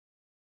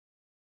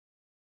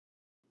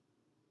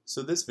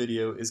So this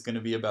video is going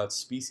to be about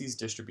species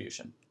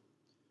distribution.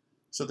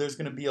 So there's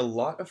going to be a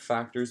lot of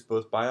factors,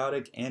 both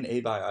biotic and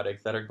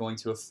abiotic, that are going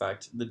to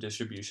affect the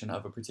distribution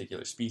of a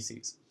particular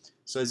species.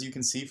 So as you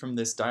can see from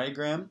this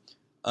diagram,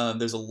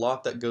 there's a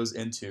lot that goes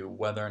into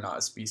whether or not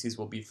a species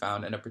will be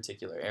found in a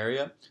particular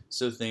area.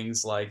 So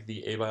things like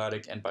the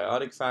abiotic and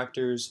biotic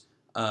factors,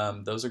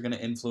 those are going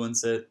to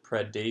influence it,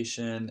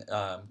 predation,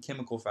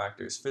 chemical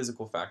factors,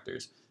 physical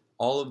factors.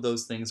 All of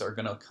those things are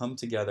going to come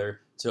together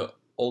to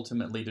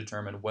ultimately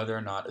determine whether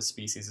or not a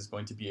species is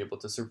going to be able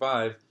to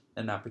survive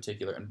in that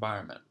particular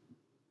environment.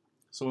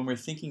 So when we're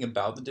thinking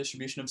about the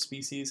distribution of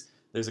species,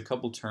 there's a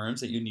couple terms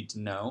that you need to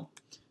know.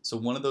 So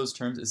one of those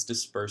terms is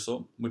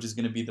dispersal, which is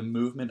going to be the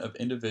movement of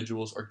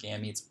individuals or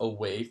gametes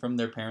away from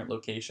their parent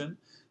location.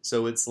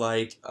 So it's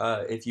like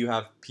if you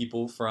have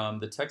people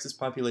from the Texas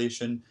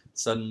population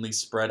suddenly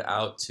spread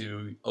out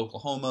to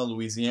Oklahoma,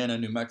 Louisiana,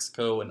 New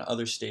Mexico, and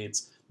other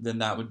states, then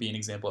that would be an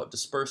example of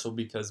dispersal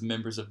because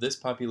members of this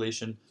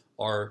population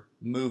are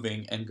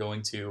moving and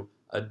going to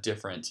a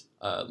different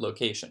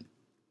location.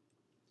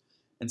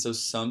 And so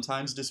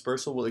sometimes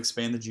dispersal will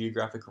expand the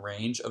geographic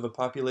range of a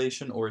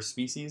population or a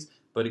species,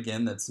 but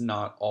again, that's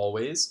not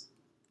always.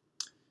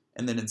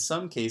 And then in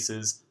some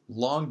cases,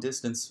 long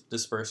distance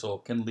dispersal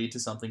can lead to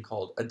something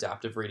called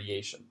adaptive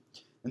radiation.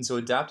 And so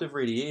adaptive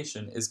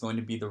radiation is going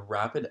to be the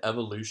rapid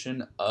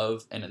evolution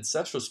of an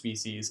ancestral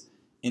species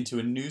into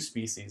a new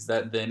species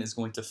that then is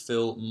going to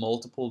fill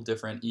multiple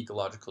different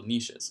ecological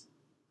niches.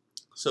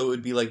 So it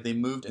would be like they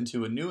moved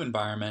into a new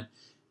environment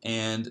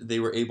and they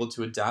were able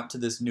to adapt to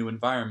this new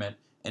environment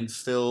and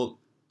fill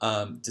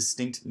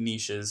distinct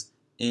niches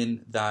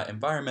in that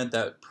environment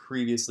that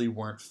previously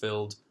weren't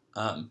filled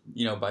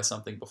by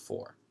something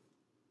before.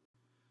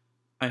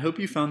 I hope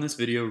you found this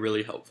video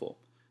really helpful.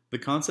 The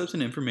concepts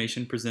and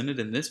information presented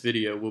in this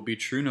video will be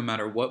true no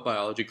matter what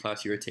biology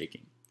class you are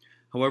taking.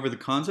 However, the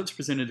concepts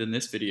presented in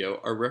this video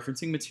are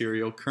referencing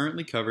material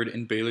currently covered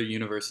in Baylor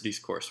University's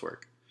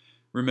coursework.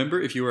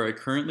 Remember, if you are a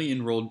currently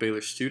enrolled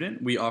Baylor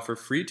student, we offer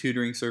free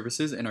tutoring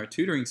services in our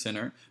tutoring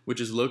center, which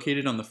is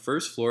located on the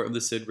first floor of the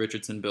Sid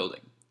Richardson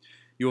building.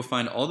 You will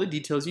find all the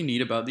details you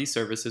need about these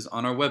services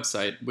on our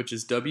website, which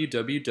is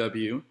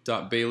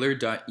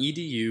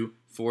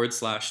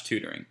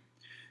www.baylor.edu/tutoring.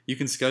 You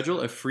can schedule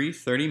a free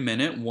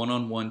 30-minute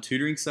one-on-one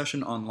tutoring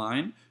session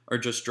online or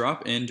just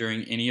drop in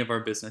during any of our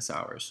business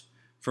hours.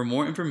 For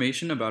more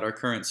information about our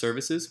current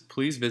services,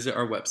 please visit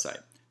our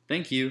website.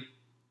 Thank you.